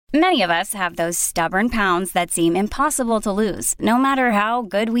Many of us have those stubborn pounds that seem impossible to lose, no matter how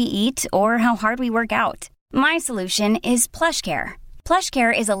good we eat or how hard we work out. My solution is PlushCare.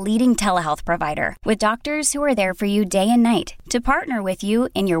 PlushCare is a leading telehealth provider with doctors who are there for you day and night to partner with you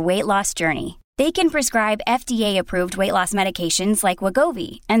in your weight loss journey. They can prescribe FDA-approved weight loss medications like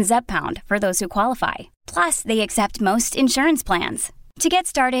Wegovy and Zepbound for those who qualify. Plus, they accept most insurance plans. To get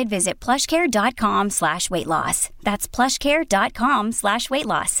started, visit plushcare.com/weightloss. That's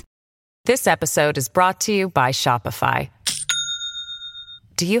plushcare.com/weightloss. This episode is brought to you by Shopify.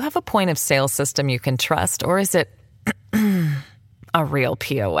 Do you have a point of sale system you can trust, or is it a real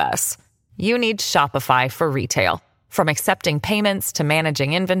POS? You need Shopify for retail. From accepting payments to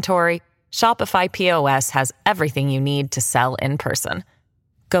managing inventory, Shopify POS has everything you need to sell in person.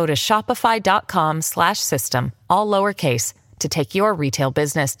 Go to shopify.com/system, all lowercase, to take your retail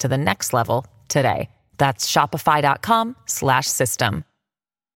business to the next level today. That's shopify.com/system.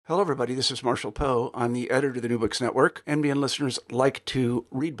 Hello, everybody. This is Marshall Poe. I'm the editor of the New Books Network. NBN listeners like to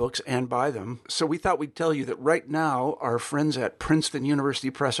read books and buy them. So we thought we'd tell you that right now, our friends at Princeton University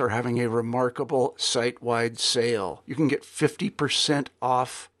Press are having a remarkable site-wide sale. You can get 50%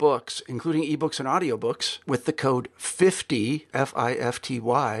 off books, including ebooks and audiobooks, with the code 50,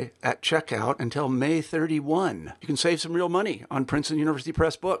 F-I-F-T-Y, at checkout until May 31. You can save some real money on Princeton University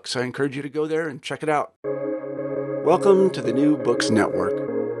Press books. I encourage you to go there and check it out. Welcome to the New Books Network.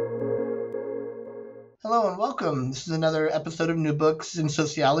 Hello and welcome. This is another episode of New Books in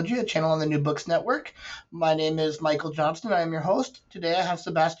Sociology, a channel on the New Books Network. My name is Michael Johnston. I am your host. Today I have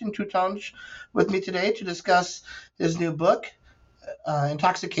Sébastien Tutenges with me today to discuss his new book,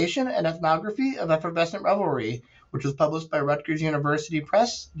 Intoxication, an Ethnography of Effervescent Revelry, which was published by Rutgers University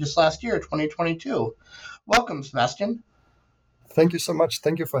Press just last year, 2022. Welcome, Sébastien. Thank you so much.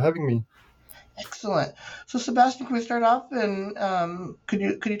 Thank you for having me. Excellent. So, Sébastien, can we start off and could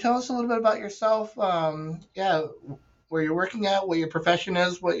you tell us a little bit about yourself? Where you're working at, what your profession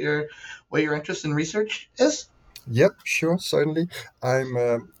is, what your interest in research is. Yep, sure, certainly. I'm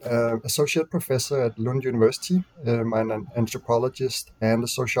an associate professor at Lund University. I'm an anthropologist and a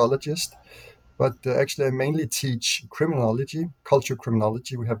sociologist, but actually I mainly teach criminology, cultural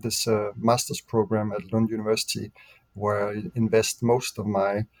criminology. We have this master's program at Lund University where I invest most of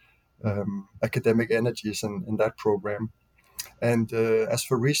my academic energies in that program. And as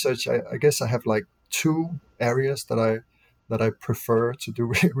for research, I guess I have like two areas that I prefer to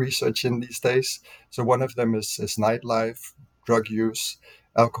do research in these days. So one of them is nightlife, drug use,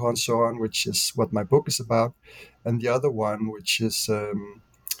 alcohol, and so on, which is what my book is about. And the other one, which is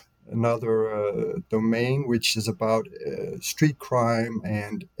another domain, which is about street crime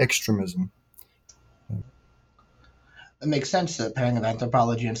and extremism. It makes sense that pairing of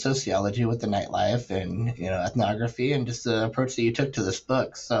anthropology and sociology with the nightlife and ethnography and just the approach that you took to this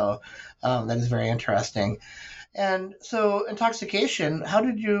book. So that is very interesting. And so, Intoxication. How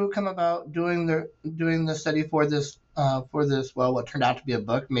did you come about doing the study for this? What turned out to be a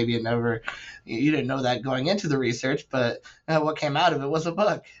book. Maybe you didn't know that going into the research, but what came out of it was a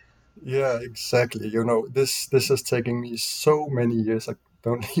book. Yeah, exactly. This is taking me so many years. I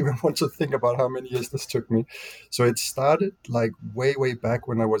don't even want to think about how many years this took me. So it started like way back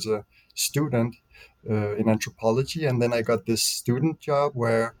when I was a student in anthropology, and then I got this student job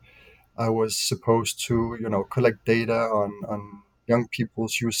where I was supposed to, collect data on young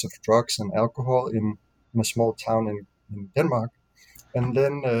people's use of drugs and alcohol in a small town in Denmark. And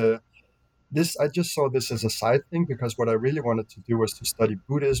then I just saw this as a side thing because what I really wanted to do was to study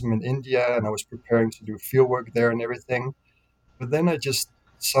Buddhism in India, and I was preparing to do fieldwork there and everything. But then I just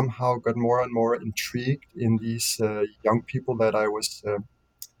somehow got more and more intrigued in these young people that I was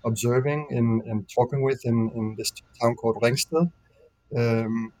observing and talking with in this town called Ringsted,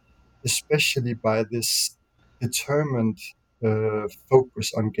 especially by this determined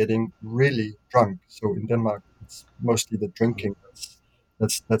focus on getting really drunk. So in Denmark, it's mostly the drinking.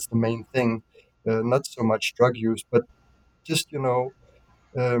 That's the main thing. Not so much drug use, but just,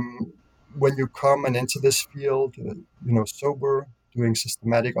 when you come and into this field, sober, doing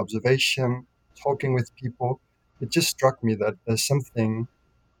systematic observation, talking with people, it just struck me that there's something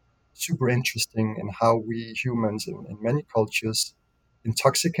super interesting in how we humans in many cultures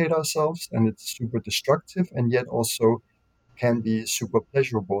intoxicate ourselves, and it's super destructive and yet also can be super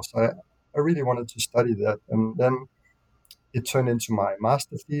pleasurable. So I really wanted to study that, and then it turned into my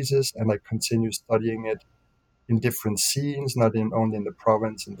master thesis, and I continued studying it in different scenes, not only in the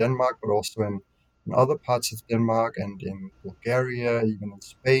province in Denmark, but also in other parts of Denmark and in Bulgaria, even in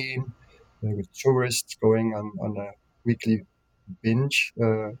Spain, with tourists going on a weekly binge.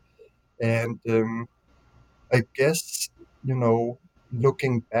 And I guess,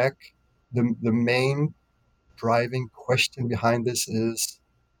 looking back, the main driving question behind this is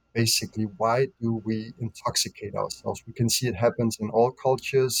basically, why do we intoxicate ourselves? We can see it happens in all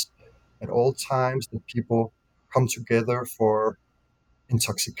cultures at all times, that people come together for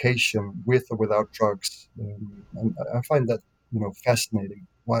intoxication with or without drugs. And I find that, fascinating.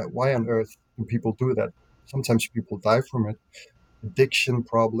 Why on earth do people do that? Sometimes people die from it, addiction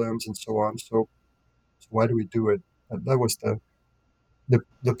problems and so on. So why do we do it? That was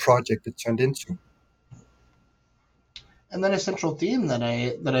the project it turned into. And then a central theme that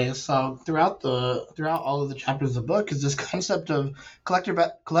I saw throughout all of the chapters of the book is this concept of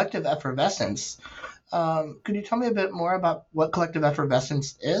collective effervescence. Could you tell me a bit more about what collective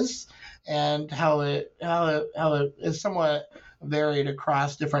effervescence is, and how it is somewhat varied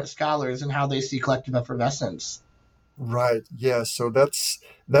across different scholars and how they see collective effervescence? Right. Yeah. So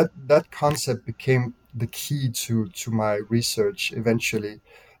that concept became the key to my research eventually.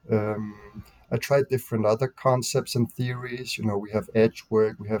 Um, I tried different other concepts and theories. We have edge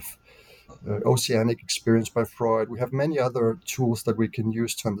work, we have oceanic experience by Freud, we have many other tools that we can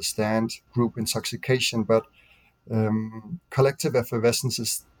use to understand group intoxication. But collective effervescence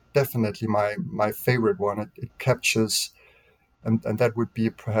is definitely my favorite one. It captures, and that would be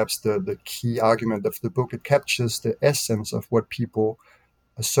perhaps the key argument of the book. It captures the essence of what people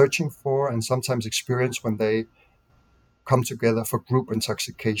are searching for and sometimes experience when they come together for group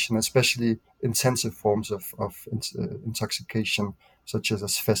intoxication, especially intensive forms of intoxication, such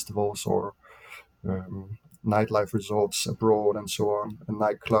as festivals or nightlife resorts abroad and so on, and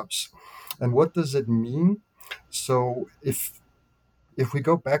nightclubs. And what does it mean? So if we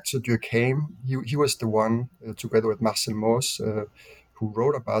go back to Durkheim, he was the one, together with Marcel Mauss, who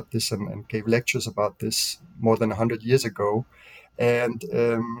wrote about this and gave lectures about this more than 100 years ago. And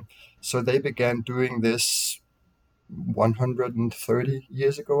so they began doing this 130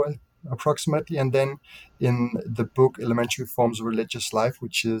 years ago, approximately. And then in the book Elementary Forms of Religious Life,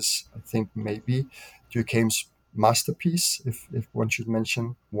 which is, I think, maybe Durkheim's masterpiece, if one should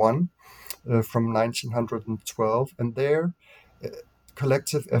mention one, from 1912. And there,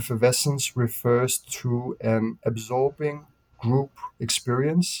 collective effervescence refers to an absorbing group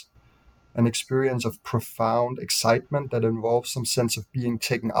experience, an experience of profound excitement that involves some sense of being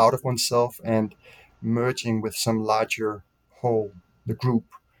taken out of oneself and merging with some larger whole, the group,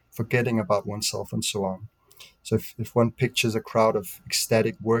 forgetting about oneself and so on. So if one pictures a crowd of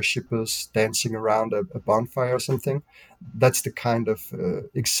ecstatic worshippers dancing around a bonfire or something, that's the kind of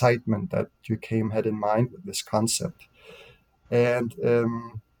excitement that Durkheim had in mind with this concept. And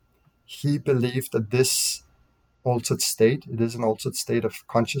he believed that this altered state, it is an altered state of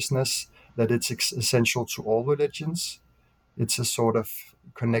consciousness, that it's essential to all religions. It's a sort of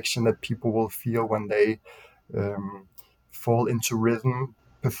connection that people will feel when they fall into rhythm,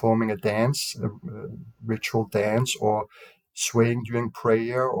 performing a dance, a ritual dance, or swaying during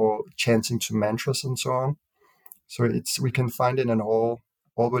prayer, or chanting to mantras and so on. So we can find it in all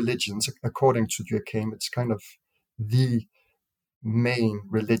religions. According to Durkheim, it's kind of the main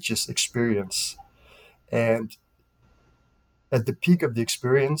religious experience. And at the peak of the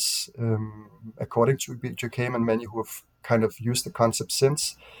experience, according to Durkheim and many who have kind of used the concept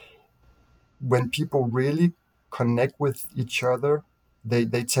since, when people really connect with each other, they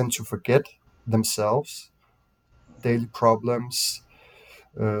tend to forget themselves, daily problems,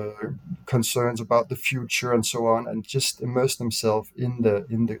 concerns about the future and so on, and just immerse themselves in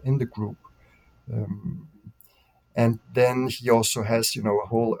the group. And then he also has, a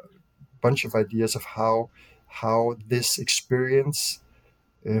whole bunch of ideas of how this experience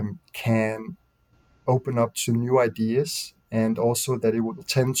can open up to new ideas, and also that it will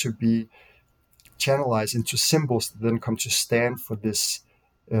tend to be channelized into symbols that then come to stand for this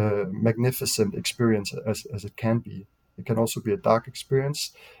magnificent experience as it can be. It can also be a dark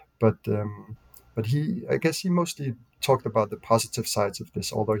experience, but I guess he mostly talked about the positive sides of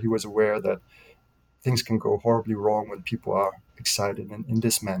this, although he was aware that things can go horribly wrong when people are excited in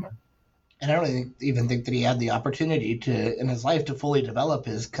this manner. And I don't even think that he had the opportunity in his life to fully develop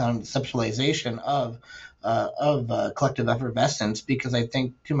his conceptualization of collective effervescence, because I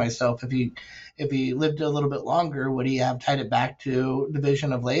think to myself, if he lived a little bit longer, would he have tied it back to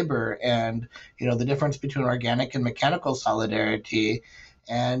division of labor and the difference between organic and mechanical solidarity?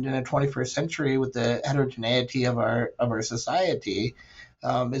 And in the 21st century, with the heterogeneity of our society,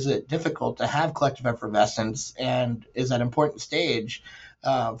 is it difficult to have collective effervescence, and is that important stage?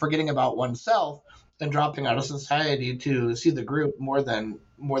 Forgetting about oneself and dropping out of society to see the group more than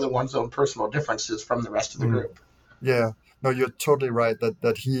one's own personal differences from the rest of the group. Yeah, no, you're totally right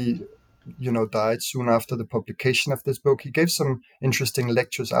that he died soon after the publication of this book. He gave some interesting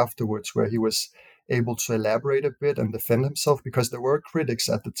lectures afterwards where he was able to elaborate a bit and defend himself, because there were critics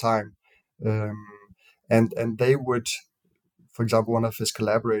at the time, um, and they would, for example, one of his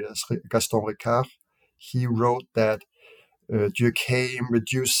collaborators, Gaston Ricard, he wrote that Durkheim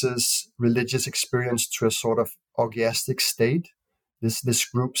reduces religious experience to a sort of orgiastic state, this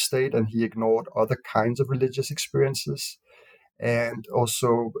group state, and he ignored other kinds of religious experiences. And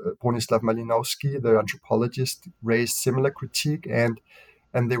also Bronislaw Malinowski, the anthropologist, raised similar critique, and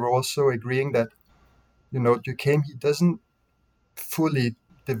they were also agreeing that Durkheim, he doesn't fully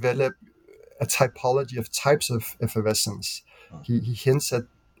develop a typology of types of effervescence. He hints at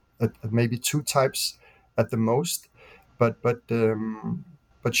maybe two types at the most, but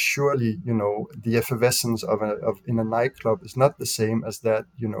surely the effervescence of in a nightclub is not the same as that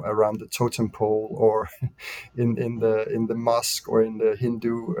around the totem pole, or in the mosque, or in the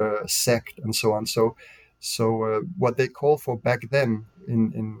Hindu sect, and so on. So what they call for back then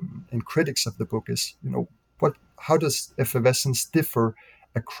in critics of the book is how does effervescence differ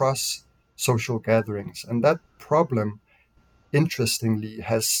across social gatherings, and that problem interestingly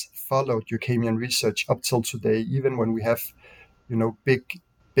has followed Durkheimian research up till today, even when we have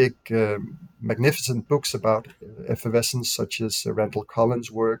big magnificent books about effervescence, such as Randall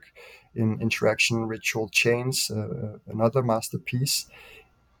Collins' work in Interaction Ritual Chains, another masterpiece.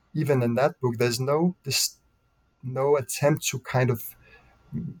 Even in that book, there's no attempt to kind of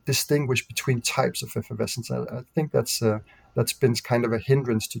distinguish between types of effervescence. I think that's been kind of a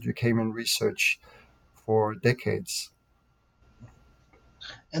hindrance to Durkheimian research for decades.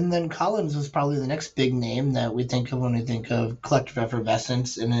 And then Collins is probably the next big name that we think of when we think of collective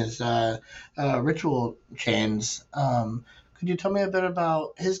effervescence in his ritual chains. Could you tell me a bit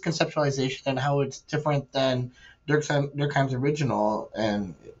about his conceptualization and how it's different than Durkheim's original,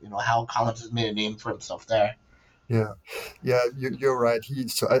 and how Collins has made a name for himself there? Yeah, you're right.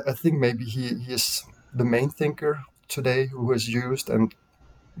 I think maybe he is the main thinker today who has used and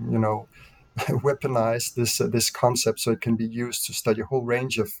weaponize this concept so it can be used to study a whole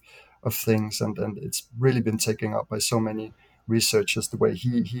range of things, and it's really been taken up by so many researchers, the way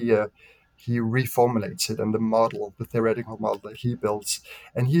he reformulates it, and the theoretical model that he builds.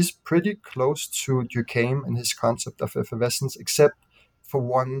 And he's pretty close to Durkheim in his concept of effervescence, except for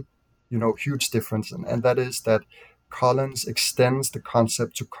one huge difference, and that is that Collins extends the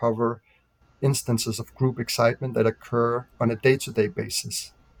concept to cover instances of group excitement that occur on a day-to-day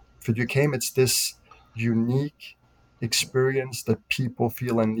basis. For Durkheim, it's this unique experience that people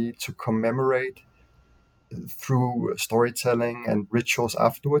feel a need to commemorate through storytelling and rituals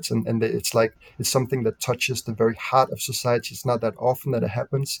afterwards, and it's something that touches the very heart of society. It's not that often that it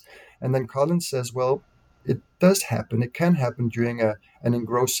happens. And then Collins says, well, it does happen. It can happen during an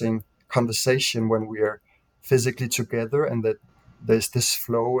engrossing conversation when we are physically together, and that there's this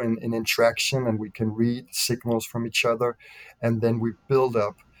flow in interaction, and we can read signals from each other, and then we build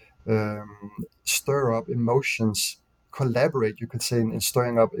up, stir up emotions, collaborate, you could say, in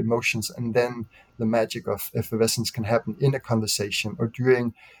stirring up emotions, and then the magic of effervescence can happen in a conversation, or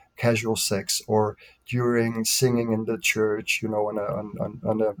during casual sex, or during singing in the church,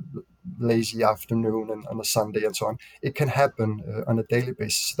 on a lazy afternoon and on a Sunday, and so on. It can happen on a daily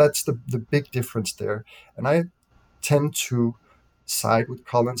basis. That's the big difference there. And I tend to side with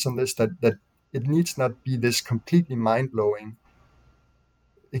Collins on this, that it needs not be this completely mind-blowing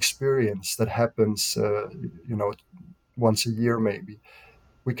experience that happens once a year. Maybe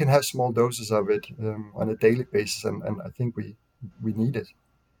we can have small doses of it on a daily basis, and I think we need it.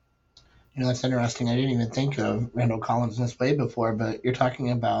 That's interesting. I didn't even think of Randall Collins in this way before, but you're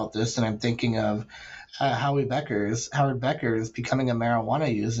talking about this, and I'm thinking of Howard Becker's becoming a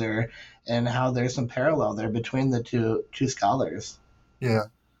marijuana user, and how there's some parallel there between the two scholars. Yeah,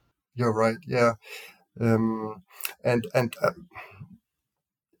 you're right. Yeah, and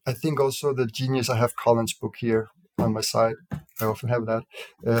I think also the genius, I have Collins' book here on my side. I often have that.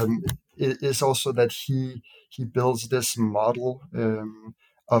 It is also that he builds this model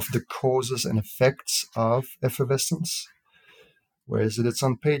of the causes and effects of effervescence. Where is it? It's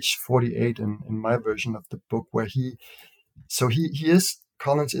on page 48 in my version of the book, where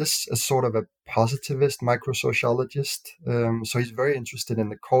Collins is a sort of a positivist microsociologist. So he's very interested in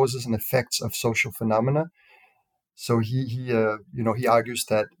the causes and effects of social phenomena. So he argues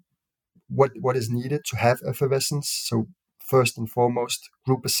that what is needed to have effervescence. So first and foremost,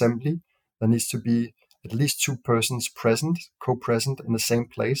 group assembly. There needs to be at least two persons present, co-present in the same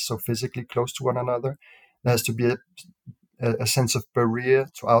place, so physically close to one another. There has to be a sense of barrier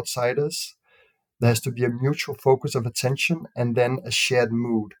to outsiders. There has to be a mutual focus of attention, and then a shared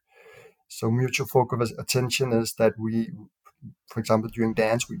mood. So mutual focus of attention is that we, for example, during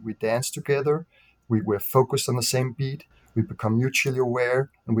dance, we dance together, we're focused on the same beat, we become mutually aware,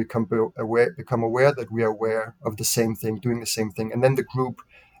 and we become aware that we are aware of the same thing, doing the same thing. And then the group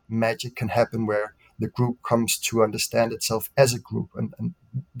magic can happen where the group comes to understand itself as a group, and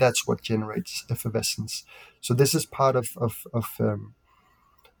that's what generates effervescence. So this is part of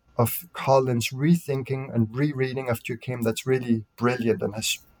Colin's rethinking and rereading of Durkheim that's really brilliant and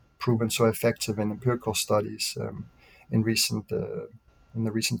has proven so effective in empirical studies in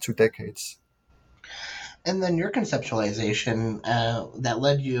the recent 2 decades. And then your conceptualization that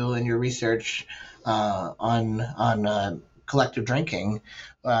led you in your research on collective drinking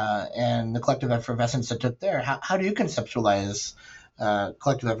and the collective effervescence that took there. How do you conceptualize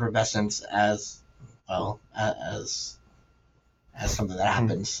collective effervescence as well as something that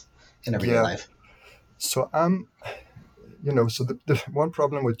happens in everyday life? So so the one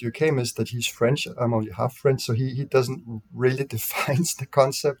problem with Durkheim is that he's French. I'm only half French, so he doesn't really define the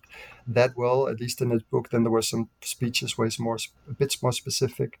concept that well, at least in his book. Then there were some speeches where he's a bit more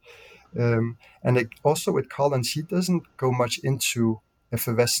specific. Also with Collins, he doesn't go much into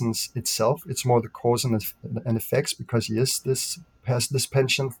effervescence itself. It's more the cause and effects, because he has this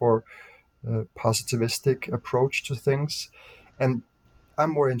penchant for positivistic approach to things. And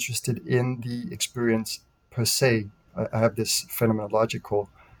I'm more interested in the experience per se. I have this phenomenological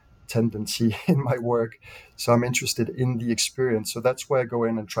tendency in my work, so I'm interested in the experience. So that's why I go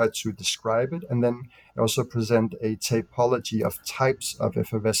in and try to describe it, and then I also present a typology of types of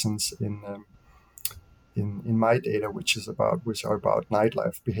effervescence in my data, which are about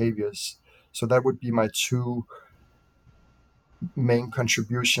nightlife behaviors. So that would be my 2 main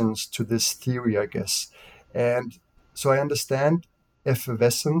contributions to this theory, I guess. And so I understand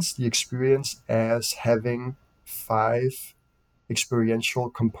effervescence, the experience, as having 5 experiential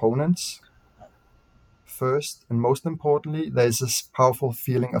components. First, and most importantly, there's this powerful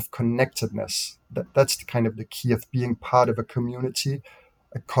feeling of connectedness. That's kind of the key of being part of a community,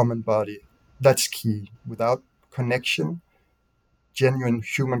 a common body. That's key. Without connection, genuine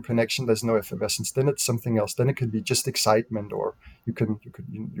human connection, there's no effervescence. Then it's something else. Then it could be just excitement, or you can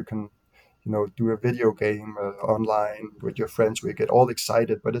do a video game online with your friends where you get all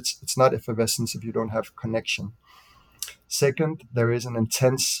excited, but it's not effervescence if you don't have connection. Second, there is an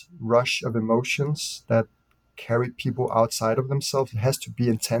intense rush of emotions that carry people outside of themselves. It has to be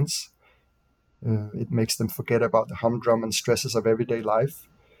intense. It makes them forget about the humdrum and stresses of everyday life.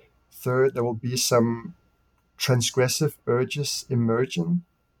 Third, there will be some transgressive urges emerging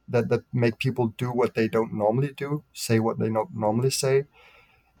that make people do what they don't normally do, say what they don't normally say.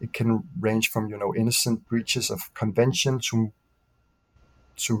 It can range from innocent breaches of convention to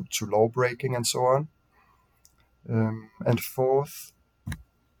law breaking and so on. And fourth,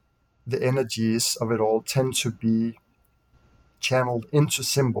 the energies of it all tend to be channeled into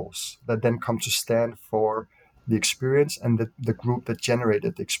symbols that then come to stand for the experience and the group that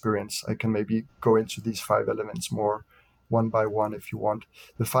generated the experience. I can maybe go into these 5 elements more one by one if you want.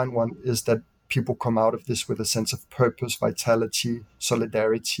 The final one is that people come out of this with a sense of purpose, vitality,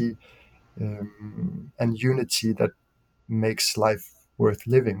 solidarity, and unity that makes life worth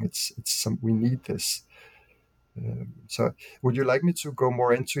living. We need this. So would you like me to go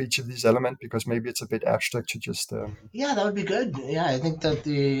more into each of these elements, because maybe it's a bit abstract to just Yeah, that would be good. Yeah, I think that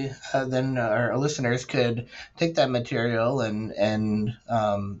then our listeners could take that material and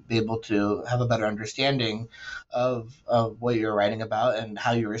be able to have a better understanding of what you're writing about and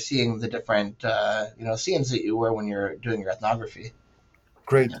how you were seeing the different scenes that you were when you're doing your ethnography.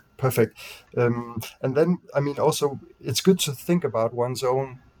 Great, perfect. And then, also, it's good to think about one's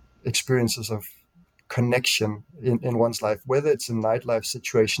own experiences of connection in one's life, whether it's in nightlife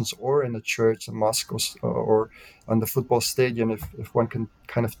situations or in a church, a mosque, or on the football stadium. If one can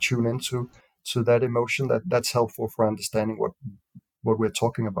kind of tune into that emotion, that's helpful for understanding what we're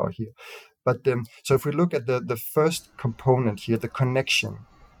talking about here. But so if we look at the first component here, the connection,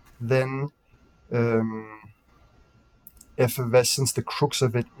 then effervescence, the crux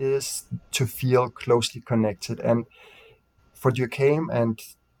of it is to feel closely connected. And for Durkheim and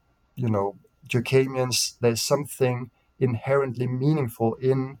Durkheimians, there's something inherently meaningful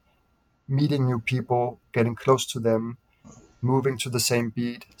in meeting new people, getting close to them, moving to the same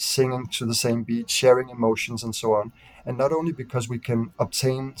beat, singing to the same beat, sharing emotions and so on. And not only because we can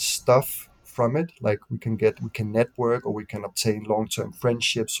obtain stuff from it, like we can network, or we can obtain long-term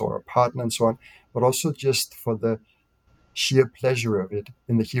friendships or a partner and so on, but also just for the sheer pleasure of it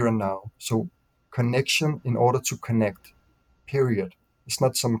in the here and now. So connection in order to connect, period. It's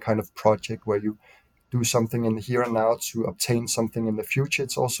not some kind of project where you do something in the here and now to obtain something in the future.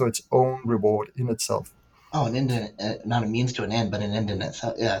 It's also its own reward in itself. Oh, an end, not a means to an end, but an end in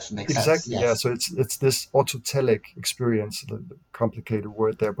itself. Yes, makes sense. Exactly, yeah. Yes. So it's this autotelic experience, the complicated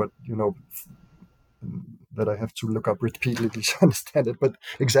word there, but that I have to look up repeatedly to understand it. But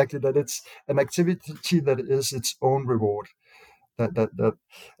exactly that, it's an activity that is its own reward. That,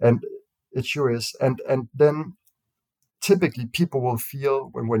 and it sure is. And then typically people will feel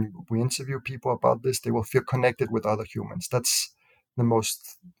when we interview people about this, they will feel connected with other humans. That's the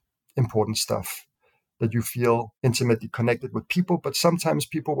most important stuff. That you feel intimately connected with people, but sometimes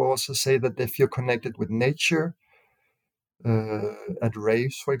people will also say that they feel connected with nature. At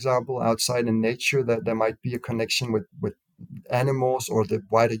raves, for example, outside in nature, that there might be a connection with animals or the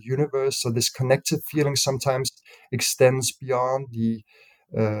wider universe. So this connective feeling sometimes extends beyond the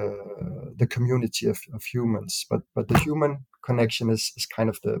community of humans. But the human connection is kind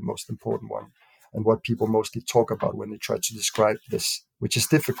of the most important one, and what people mostly talk about when they try to describe this, which is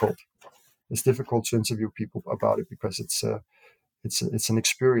difficult. It's difficult to interview people about it because it's an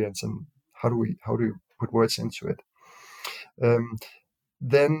experience, and how do you put words into it?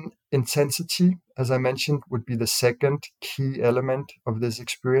 Then intensity, as I mentioned, would be the second key element of this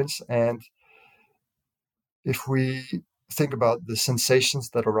experience. And if we think about the sensations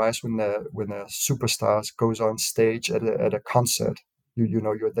that arise when a superstar goes on stage at a concert,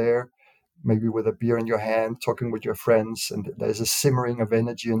 you're there, maybe with a beer in your hand, talking with your friends, and there's a simmering of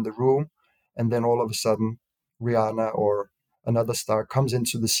energy in the room, and then all of a sudden, Rihanna or another star comes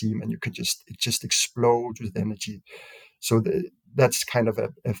into the scene, and it just explodes with energy. So that's kind of a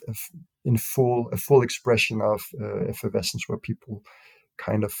full expression of effervescence, where people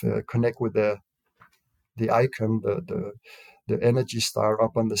kind of connect with the icon, the energy star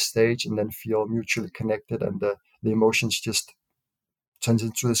up on the stage, and then feel mutually connected, and the emotions just turns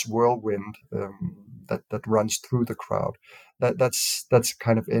into this whirlwind that runs through the crowd. That's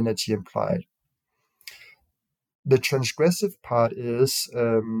kind of energy implied. The transgressive part is,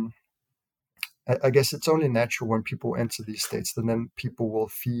 I guess it's only natural when people enter these states, and then people will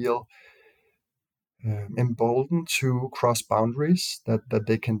feel emboldened to cross boundaries, that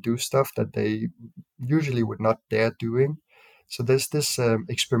they can do stuff that they usually would not dare doing. So there's this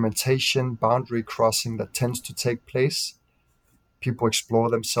experimentation, boundary crossing that tends to take place. People explore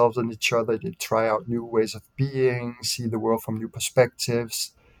themselves and each other. They try out new ways of being, see the world from new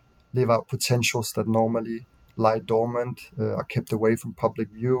perspectives, live out potentials that normally lie dormant, are kept away from public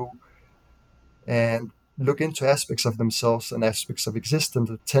view, and look into aspects of themselves and aspects of existence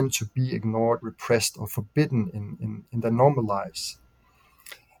that tend to be ignored, repressed, or forbidden in their normal lives.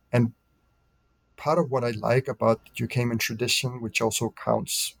 And part of what I like about the Durkheimian tradition, which also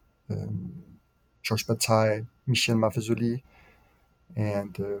counts Georges Bataille, Michel Maffezoli,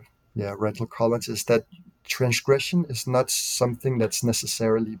 and Randall Collins, is that transgression is not something that's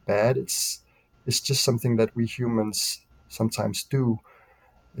necessarily bad. It's just something that we humans sometimes do.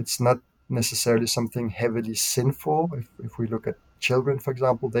 It's not necessarily something heavily sinful. If we look at children, for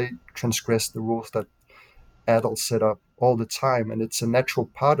example, they transgress the rules that adults set up all the time, and it's a natural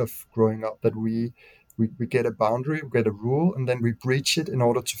part of growing up that we get a boundary, we get a rule, and then we breach it in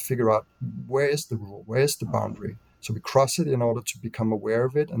order to figure out where is the rule, where is the boundary. So we cross it in order to become aware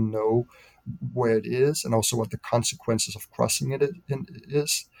of it and know where it is, and also what the consequences of crossing it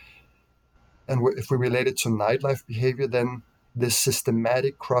is. And if we relate it to nightlife behavior, then this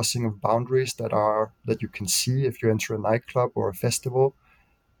systematic crossing of boundaries that you can see if you enter a nightclub or a festival,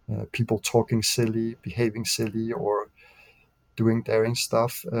 people talking silly, behaving silly, or doing daring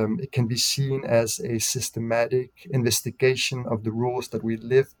stuff, it can be seen as a systematic investigation of the rules that we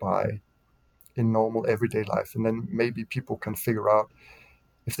live by in normal everyday life. And then maybe people can figure out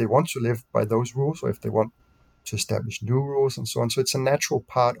if they want to live by those rules or if they want to establish new rules and so on. So it's a natural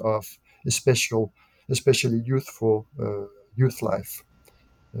part of especially youthful youth life,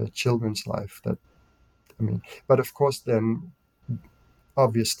 children's life. But of course, then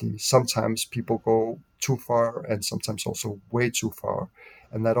obviously sometimes people go too far, and sometimes also way too far,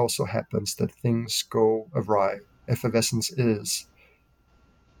 and that also happens, that things go awry. Effervescence is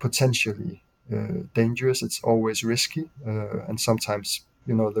potentially dangerous. It's always risky, and sometimes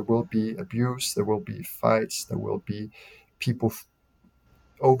there will be abuse, there will be fights, there will be people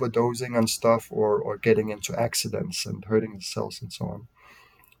overdosing on stuff, or getting into accidents and hurting themselves and so on.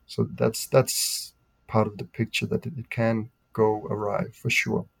 So that's part of the picture, that it can go awry for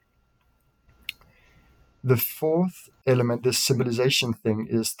sure. The fourth element, this symbolization thing,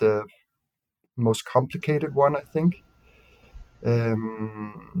 is the most complicated one, I think.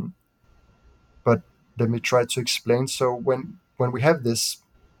 But let me try to explain. So when we have this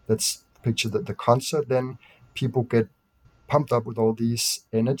that's picture the concert, then people get pumped up with all these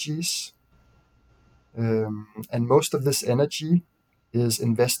energies. And most of this energy is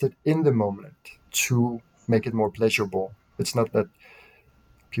invested in the moment to make it more pleasurable. It's not that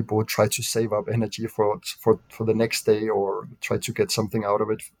people try to save up energy for the next day or try to get something out of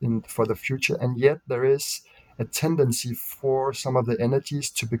it for the future. And yet there is a tendency for some of the energies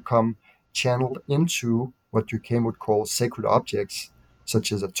to become channeled into what Duquesne would call sacred objects,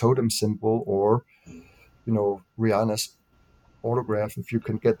 such as a totem symbol or, Rihanna's autograph, if you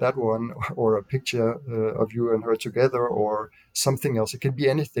can get that one, or a picture of you and her together, or something else. It can be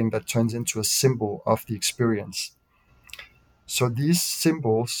anything that turns into a symbol of the experience. So these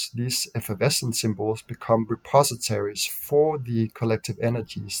symbols, these effervescent symbols, become repositories for the collective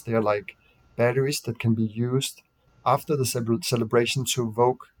energies. They are like batteries that can be used after the celebration to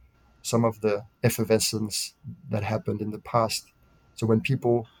evoke some of the effervescence that happened in the past. So when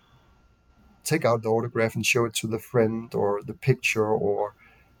people take out the autograph and show it to the friend or the picture, or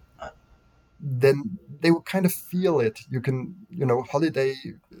then they will kind of feel it. You can, holiday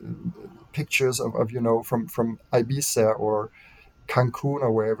pictures of from Ibiza or Cancun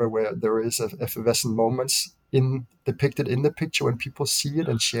or wherever, where there is effervescent moments depicted in the picture. When people see it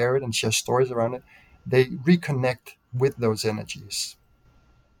and share stories around it, they reconnect with those energies.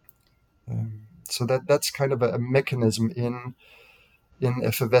 So that's kind of a mechanism in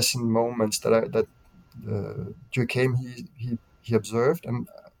effervescent moments that Duquesne he observed, and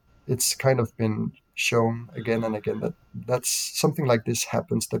it's kind of been shown again and again that's something like this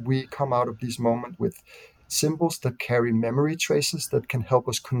happens, that we come out of these moments with symbols that carry memory traces that can help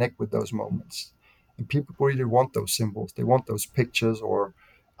us connect with those moments. And people really want those symbols. They want those pictures or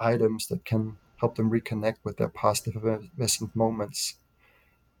items that can help them reconnect with their past effervescent moments.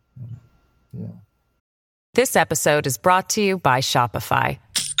 Yeah. This episode is brought to you by Shopify.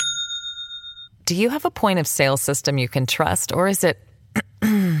 Do you have a point of sale system you can trust, or is it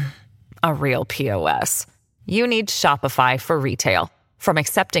a real POS? You need Shopify for retail. From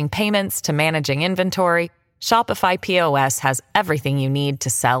accepting payments to managing inventory, Shopify POS has everything you need to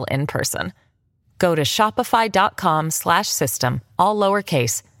sell in person. Go to shopify.com/system, all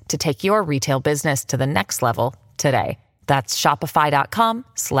lowercase, to take your retail business to the next level today. That's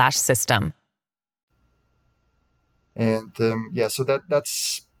shopify.com/system. And so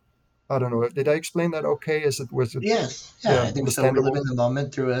that's, I don't know. Did I explain that okay? Was it? Yes, yeah, I think so. We're living the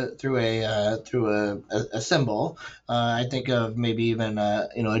moment through a symbol. I think of maybe even a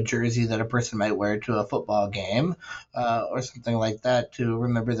jersey that a person might wear to a football game, or something like that, to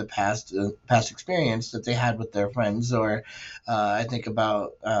remember the past experience that they had with their friends. Or I think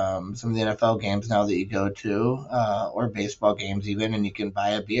about some of the NFL games now that you go to, or baseball games even, and you can buy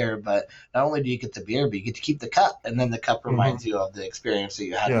a beer. But not only do you get the beer, but you get to keep the cup, and then the cup reminds you of the experience that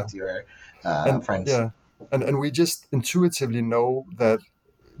you had with your friends. Yeah, and we just intuitively know that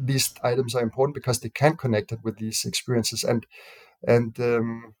these items are important because they can connect it with these experiences. And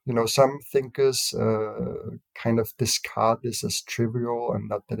some thinkers kind of discard this as trivial and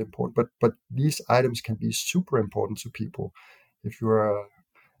not that important. But these items can be super important to people. If you're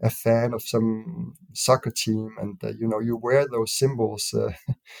a fan of some soccer team and you wear those symbols,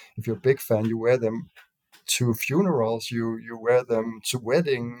 if you're a big fan, you wear them to funerals, you wear them to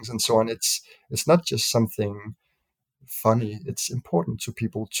weddings and so on. It's not just something funny. It's important to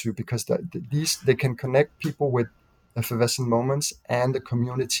people too, because they can connect people with effervescent moments and the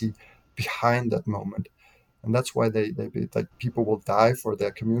community behind that moment. And that's why they like, people will die for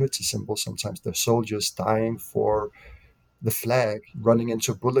their community symbols. Sometimes they're soldiers dying for the flag, running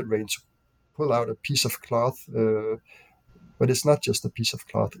into a bullet range, pull out a piece of cloth. But it's not just a piece of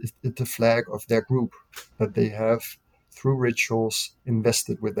cloth. It's the flag of their group that they have through rituals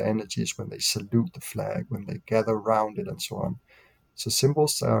invested with the energies when they salute the flag, when they gather around it, and so on. So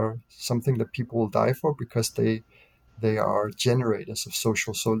symbols are something that people will die for because they are generators of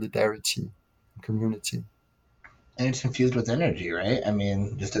social solidarity and community. And it's infused with energy, right? I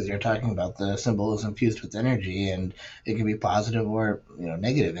mean, just as you're talking about, the symbol is infused with energy, and it can be positive or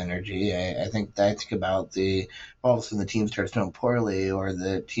negative energy. I think about all of a sudden the team starts doing poorly, or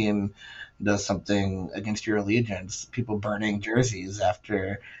the team does something against your allegiance. People burning jerseys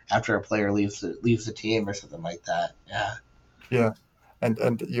after a player leaves the team or something like that. Yeah. Yeah.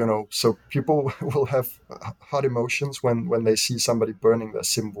 And so people will have hot emotions when they see somebody burning their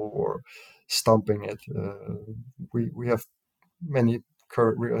symbol or stomping it. We have many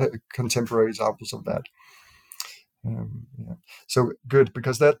contemporary examples of that. So good,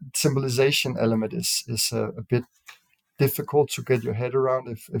 because that symbolization element is a bit difficult to get your head around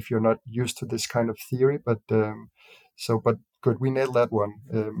if you're not used to this kind of theory. But good. We nailed that one.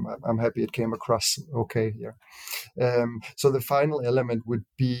 I'm happy it came across okay here. So the final element would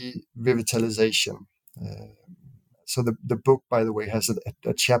be revitalization. So the book, by the way, has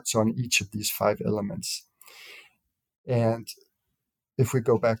a chapter on each of these 5 elements. And if we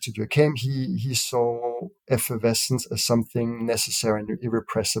go back to Durkheim, he saw effervescence as something necessary and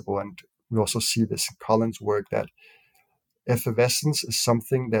irrepressible. And we also see this in Collins' work, that effervescence is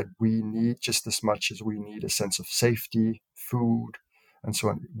something that we need just as much as we need a sense of safety, food, and so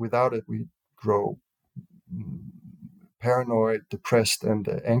on. Without it, we grow paranoid, depressed, and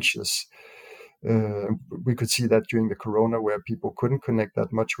anxious. We could see that during the corona, where people couldn't connect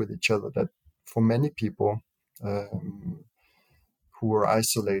that much with each other, that for many people who were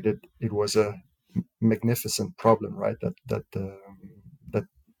isolated, it was a magnificent problem, right? That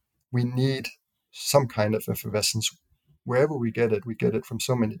we need some kind of effervescence. Wherever we get it from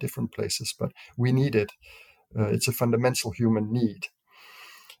so many different places, but we need it. It's a fundamental human need.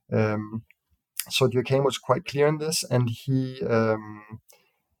 So Durkheim was quite clear in this, and he, I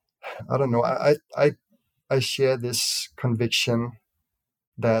don't know, I share this conviction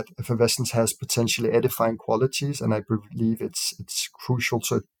that effervescence has potentially edifying qualities, and I believe it's crucial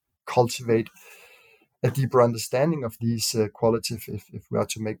to cultivate a deeper understanding of these qualities if we are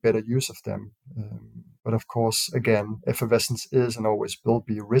to make better use of them. But of course, again, effervescence is and always will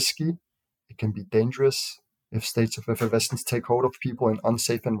be risky. It can be dangerous if states of effervescence take hold of people in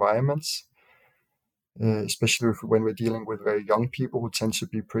unsafe environments, especially when we're dealing with very young people who tend to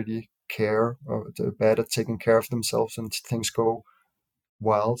be pretty bad at taking care of themselves and things go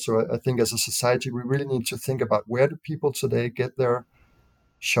wild. So I think as a society, we really need to think about, where do people today get their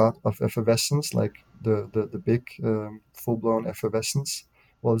shot of effervescence, like the big full-blown effervescence?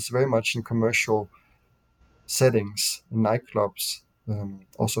 Well, it's very much in commercial settings, in nightclubs,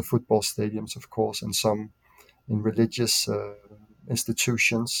 also football stadiums, of course, and some in religious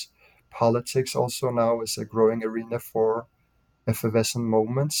institutions. Politics also now is a growing arena for effervescent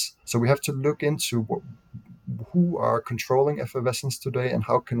moments. So we have to look into who are controlling effervescence today, and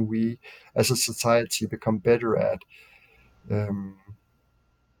how can we as a society become better at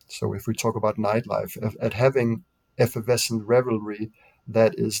so if we talk about nightlife, at having effervescent revelry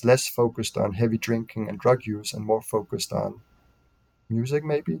that is less focused on heavy drinking and drug use and more focused on music,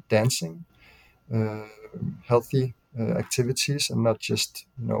 maybe dancing, healthy activities, and not just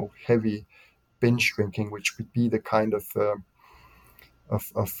heavy binge drinking, which would be the kind of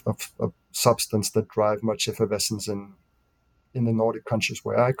substance that drive much effervescence in the Nordic countries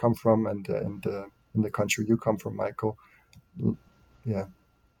where I come from, and in the country you come from, Michael. Yeah.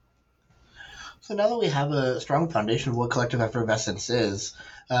 So now that we have a strong foundation of what collective effervescence is,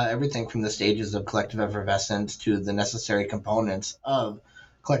 everything from the stages of collective effervescence to the necessary components of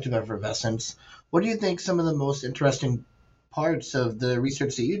collective effervescence, what do you think some of the most interesting parts of the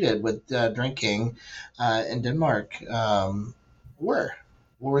research that you did with drinking in Denmark were?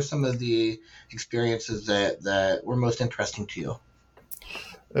 What were some of the experiences that were most interesting to you?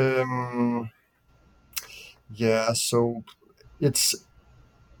 Yeah, so it's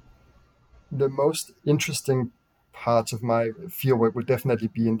the most interesting part of my fieldwork would definitely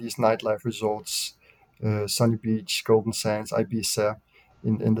be in these nightlife resorts, Sunny Beach, Golden Sands, Ibiza.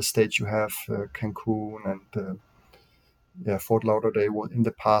 In the States you have Cancun and Fort Lauderdale in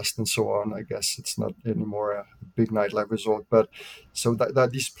the past and so on. I guess it's not anymore a big nightlife resort, but so that are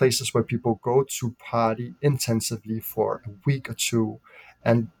these places where people go to party intensively for a week or two,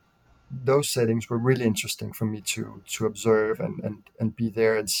 and those settings were really interesting for me to observe and be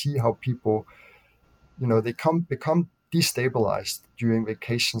there and see how people, they become destabilized during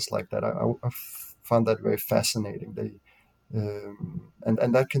vacations like that. I found that very fascinating.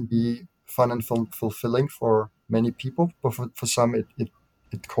 And that can be fun and fulfilling for many people, but for some it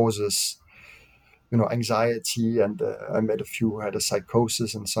causes anxiety. And I met a few who had a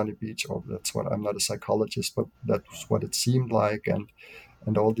psychosis in Sunny Beach, or that's what, I'm not a psychologist, but that's what it seemed like, and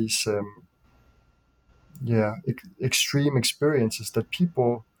all these extreme experiences that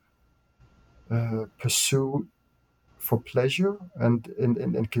people pursue for pleasure and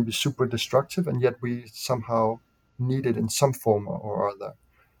can be super destructive, and yet we somehow need it in some form or other.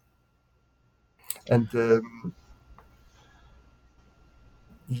 And I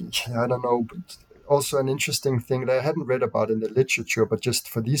don't know, but also an interesting thing that I hadn't read about in the literature, but just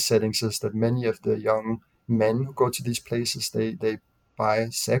for these settings, is that many of the young men who go to these places, they buy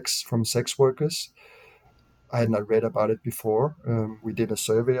sex from sex workers. I had not read about it before. We did a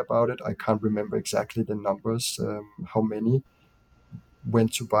survey about it. I can't remember exactly the numbers, how many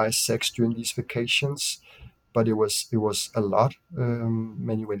went to buy sex during these vacations. but it was a lot.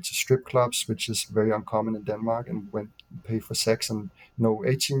 Many went to strip clubs, which is very uncommon in Denmark, and went pay for sex, and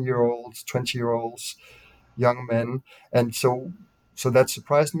 18-year-olds, 20-year-olds, young men, and so that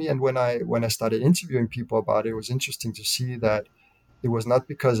surprised me. And when I started interviewing people about it, it was interesting to see that it was not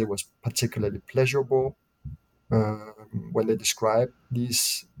because it was particularly pleasurable. When they described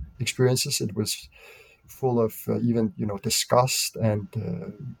these experiences, it was full of even disgust and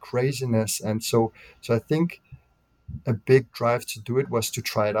craziness. And so I think a big drive to do it was to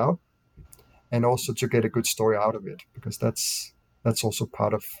try it out, and also to get a good story out of it, because that's also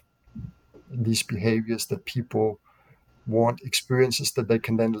part of these behaviors, that people want experiences that they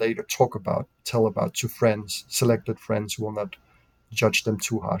can then later tell about to friends, selected friends, who will not judge them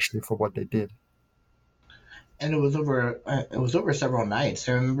too harshly for what they did. And it was over several nights.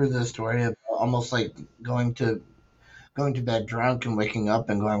 I remember the story of almost like going to bed drunk and waking up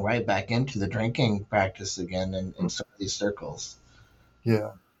and going right back into the drinking practice again in some of these circles.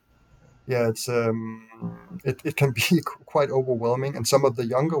 Yeah, yeah, it can be quite overwhelming. And some of the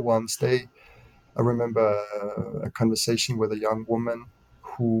younger ones, I remember a conversation with a young woman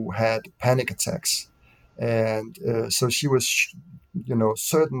who had panic attacks, and so she was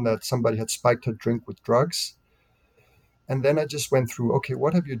certain that somebody had spiked her drink with drugs. And then I just went through, okay,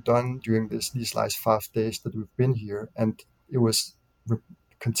 what have you done during these last 5 days that we've been here? And it was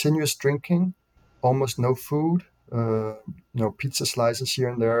continuous drinking, almost no food, pizza slices here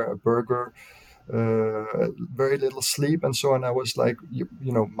and there, a burger, very little sleep, and so on. I was like,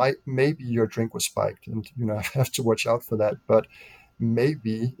 maybe your drink was spiked, and I have to watch out for that. But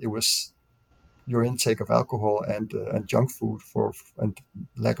maybe it was your intake of alcohol and junk food and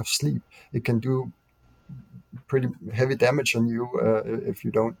lack of sleep. It can do pretty heavy damage on you if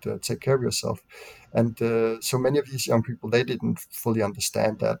you don't take care of yourself. And so many of these young people, they didn't fully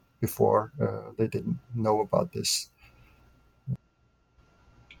understand that before. They didn't know about this.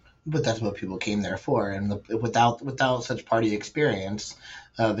 But that's what people came there for, and without such party experience,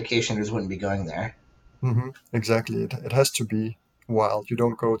 vacationers wouldn't be going there. Exactly. It has to be wild. You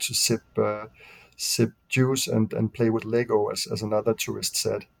don't go to sip juice and play with Lego, as another tourist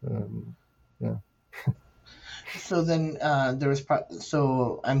said. Yeah. So then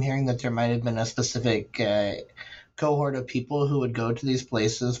so I'm hearing that there might have been a specific cohort of people who would go to these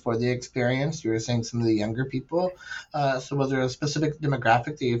places for the experience. You were saying some of the younger people. So was there a specific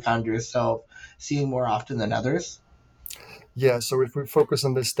demographic that you found yourself seeing more often than others? Yeah, so if we focus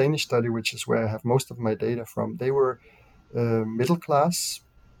on this Danish study, which is where I have most of my data from, they were middle class,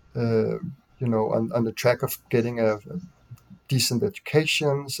 on the track of getting a decent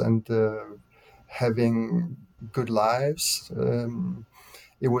educations and having good lives.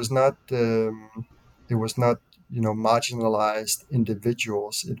 It was not marginalized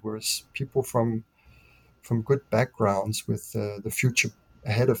individuals. It was people from good backgrounds with the future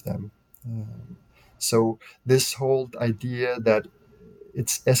ahead of them. So this whole idea that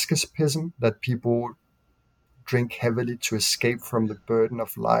it's escapism, that people drink heavily to escape from the burden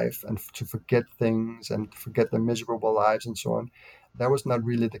of life and to forget things and forget their miserable lives and so on, that was not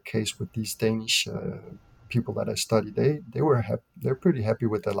really the case with these Danish people that I studied. They're pretty happy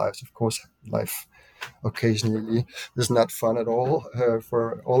with their lives. Of course, life occasionally is not fun at all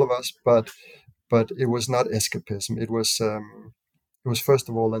for all of us, but it was not escapism. It was first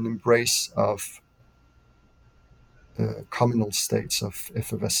of all an embrace of communal states of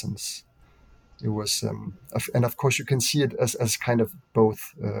effervescence. It was, and of course, you can see it as kind of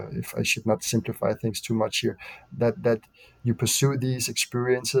both. If I should not simplify things too much here, that you pursue these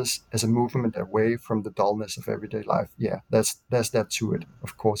experiences as a movement away from the dullness of everyday life. Yeah, there's that to it,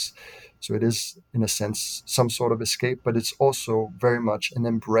 of course. So it is, in a sense, some sort of escape, but it's also very much an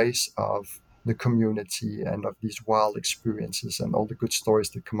embrace of the community and of these wild experiences and all the good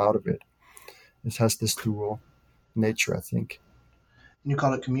stories that come out of it. It has this dual nature, I think. You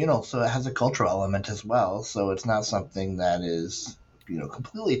call it communal, so it has a cultural element as well. So it's not something that is,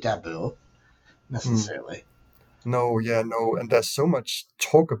 completely taboo necessarily. No, yeah, no. And there's so much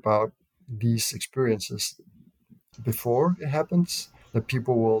talk about these experiences before it happens, that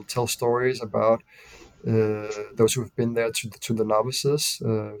people will tell stories about those who have been there to the novices,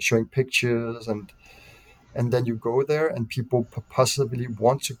 showing pictures, and then you go there and people possibly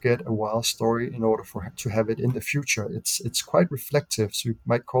want to get a wild story in order to have it in the future. It's quite reflective, so you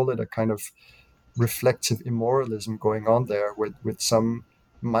might call it a kind of reflective immoralism going on there with some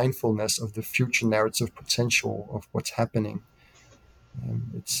mindfulness of the future narrative potential of what's happening.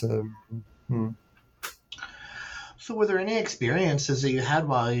 It's So, were there any experiences that you had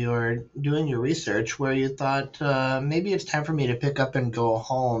while you were doing your research where you thought maybe it's time for me to pick up and go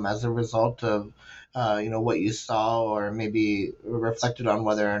home as a result of, what you saw, or maybe reflected on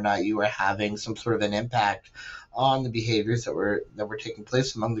whether or not you were having some sort of an impact on the behaviors that were taking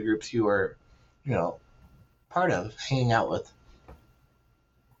place among the groups you were, you know, part of, hanging out with?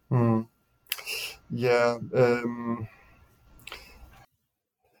 Hmm. Yeah.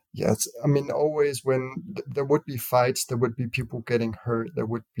 Yes, I mean, always when there would be fights, there would be people getting hurt. There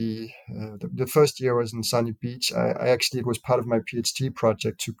would be the first year I was in Sunny Beach. I actually, it was part of my PhD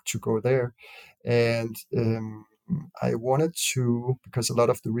project to go there, and I wanted to, because a lot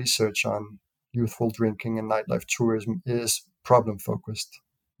of the research on youthful drinking and nightlife tourism is problem focused,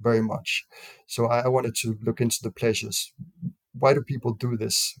 very much. So I wanted to look into the pleasures. Why do people do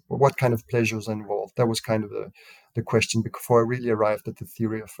this? What kind of pleasures are involved? That was kind of the question before I really arrived at the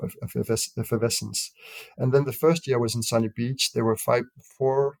theory of effervescence. And then the first year I was in Sunny Beach. There were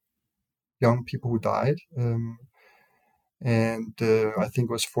four young people who died, and I think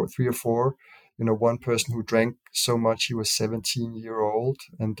it was three or four. One person who drank so much he was 17-year-old,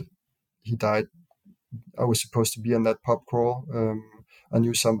 and he died. I was supposed to be on that pub crawl. I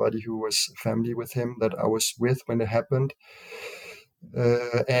knew somebody who was family with him that I was with when it happened.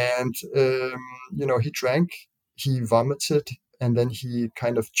 And he drank, he vomited, and then he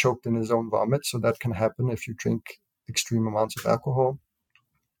kind of choked in his own vomit. So that can happen if you drink extreme amounts of alcohol.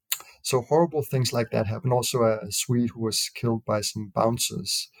 So horrible things like that happen. Also, a Swede who was killed by some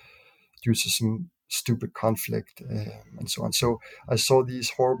bouncers due to some stupid conflict, and so on. So I saw these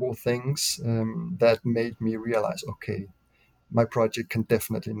horrible things that made me realize, okay, my project can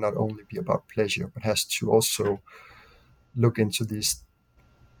definitely not only be about pleasure, but has to also look into these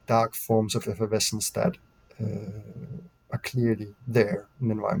dark forms of effervescence that are clearly there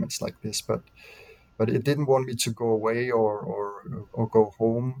in environments like this. But it didn't want me to go away or go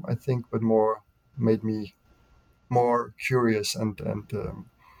home, I think, but more made me more curious and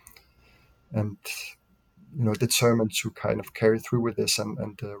determined to kind of carry through with this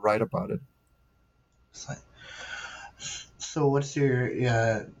and write about it. So, what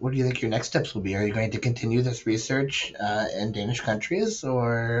do you think your next steps will be? Are you going to continue this research in Danish countries,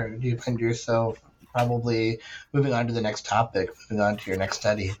 or do you find yourself probably moving on to the next topic, moving on to your next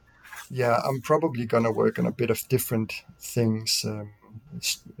study? Yeah, I'm probably gonna work on a bit of different things,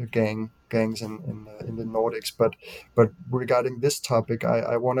 gangs in the Nordics. But regarding this topic,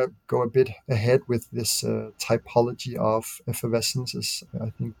 I want to go a bit ahead with this typology of effervescences.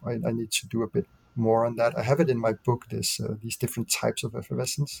 I think I need to do a bit more on that. I have it in my book, these different types of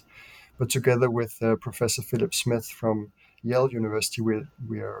effervescence, but together with Professor Philip Smith from Yale University,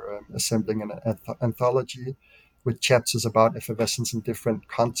 we are assembling an anthology with chapters about effervescence in different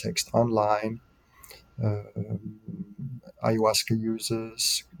contexts, online, uh, ayahuasca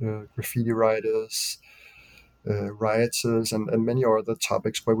users, graffiti writers, rioters, and many other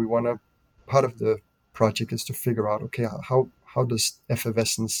topics where we want to, part of the project is to figure out, okay, how does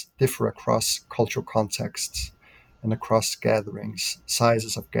effervescence differ across cultural contexts and across gatherings,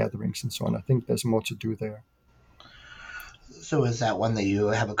 sizes of gatherings, and so on. I think there's more to do there. So, is that one that you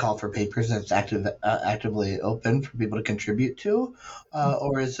have a call for papers that's actively open for people to contribute to,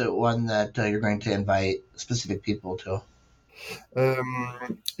 or is it one that you're going to invite specific people to?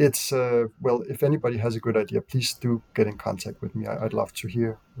 It's well, if anybody has a good idea, please do get in contact with me. I'd love to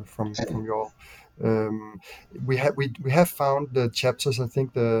hear from you all. We have found the chapters. I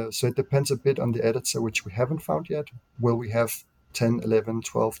think so it depends a bit on the editor, which we haven't found yet. Will we have 10, 11,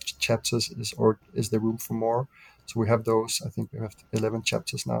 12 chapters, or is there room for more? So we have those. I think we have 11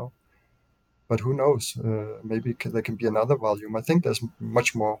 chapters now. But who knows? Maybe there can be another volume. I think there's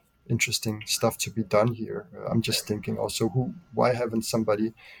much more interesting stuff to be done here. I'm just thinking also, why haven't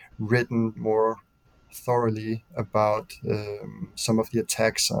somebody written more thoroughly about some of the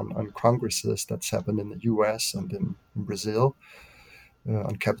attacks on congresses that's happened in the U.S. and in Brazil,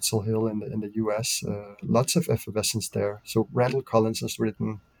 on Capitol Hill in the U.S. Lots of effervescence there. So Randall Collins has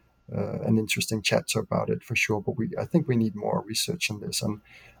written an interesting chapter about it for sure. But I think we need more research on this, on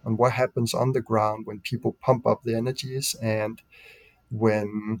what happens on the ground when people pump up the energies and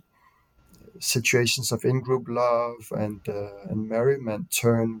when situations of in-group love and merriment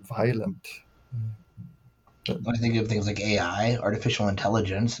turn violent. I think of things like AI, artificial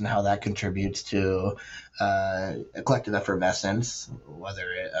intelligence, and how that contributes to a collective effervescence,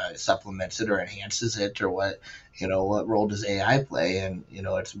 whether it supplements it or enhances it, or what role does AI play, and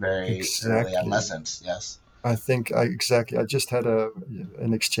it's very early adolescence. Yes, I think exactly. I just had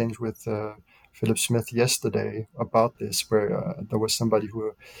an exchange with Philip Smith yesterday about this, where there was somebody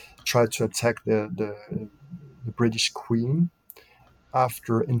who tried to attack the the British Queen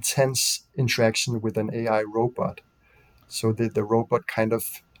after intense interaction with an AI robot. So the robot kind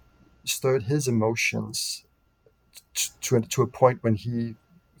of stirred his emotions to a point when he,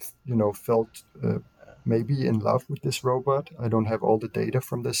 felt maybe in love with this robot. I don't have all the data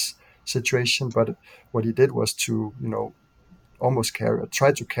from this situation, but what he did was to, almost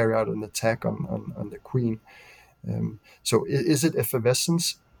try to carry out an attack on the Queen. So is it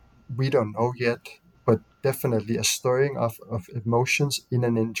effervescence? We don't know yet, but definitely a stirring of emotions in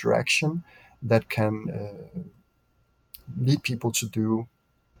an interaction that can lead people to do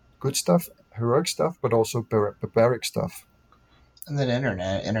good stuff, heroic stuff, but also barbaric stuff. And then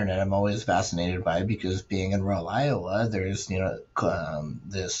internet I'm always fascinated by, because being in rural Iowa, there's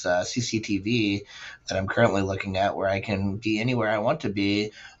this CCTV that I'm currently looking at, where I can be anywhere I want to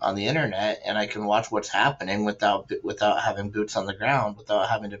be on the internet, and I can watch what's happening without having boots on the ground, without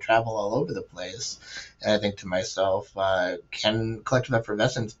having to travel all over the place. And I think to myself, can collective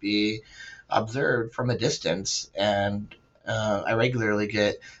effervescence be observed from a distance? And I regularly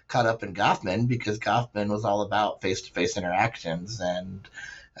get caught up in Goffman, because Goffman was all about face-to-face interactions, and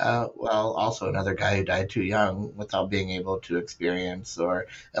also another guy who died too young without being able to experience or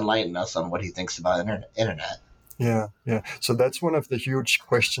enlighten us on what he thinks about internet. Yeah. So that's one of the huge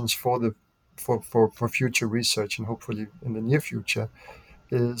questions for future research, and hopefully in the near future,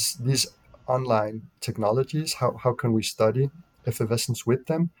 is these online technologies. How can we study effervescence with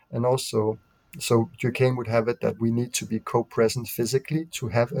them? And also, so Duquesne would have it that we need to be co-present physically to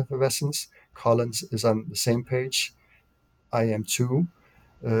have effervescence. Collins is on the same page. I am too.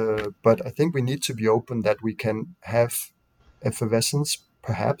 But I think we need to be open that we can have effervescence.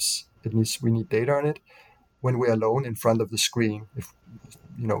 Perhaps we need data on it when we're alone in front of the screen. If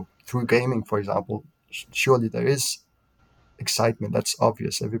through gaming, for example, surely there is excitement. That's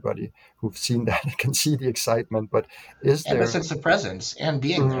obvious. Everybody who've seen that can see the excitement. But is there a sense of presence and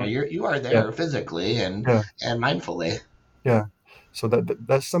being there? You are there physically and mindfully. Yeah. So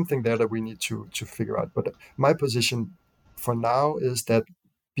that's something there that we need to figure out. But my position for now is that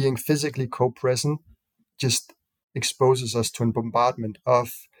being physically co-present just exposes us to a bombardment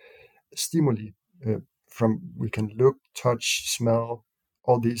of stimuli. We can look, touch, smell,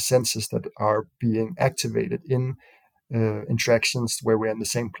 all these senses that are being activated in interactions where we're in the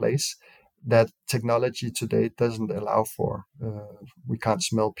same place, that technology today doesn't allow for. We can't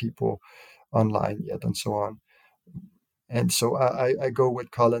smell people online yet, and so on. And so I go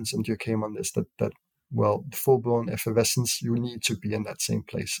with Collins and Duquesne on this, that full-blown effervescence, you need to be in that same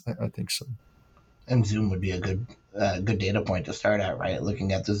place. I think so. And Zoom would be a good data point to start at, right?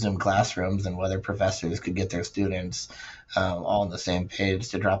 Looking at the Zoom classrooms and whether professors could get their students all on the same page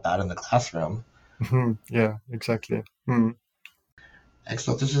to drop out in the classroom. Mm-hmm. Yeah, exactly. Mm.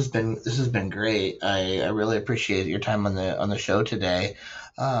 Excellent. This has been great. I really appreciate your time on the show today.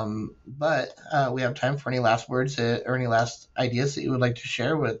 But we have time for any last words or any last ideas that you would like to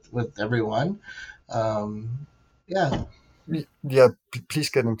share with everyone. Yeah, please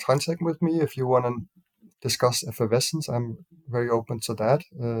get in contact with me if you want to discuss effervescence. I'm very open to that.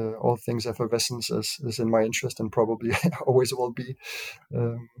 All things effervescence is in my interest, and probably always will be.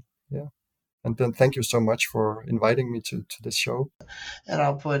 And then thank you so much for inviting me to this show. And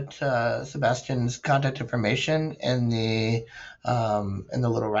I'll put Sebastian's contact information in the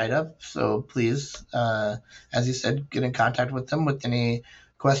little write-up. So please, as you said, get in contact with them with any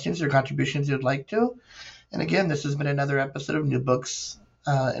questions or contributions you'd like to. And again, this has been another episode of New Books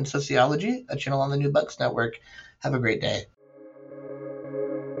in Sociology, a channel on the New Books Network. Have a great day.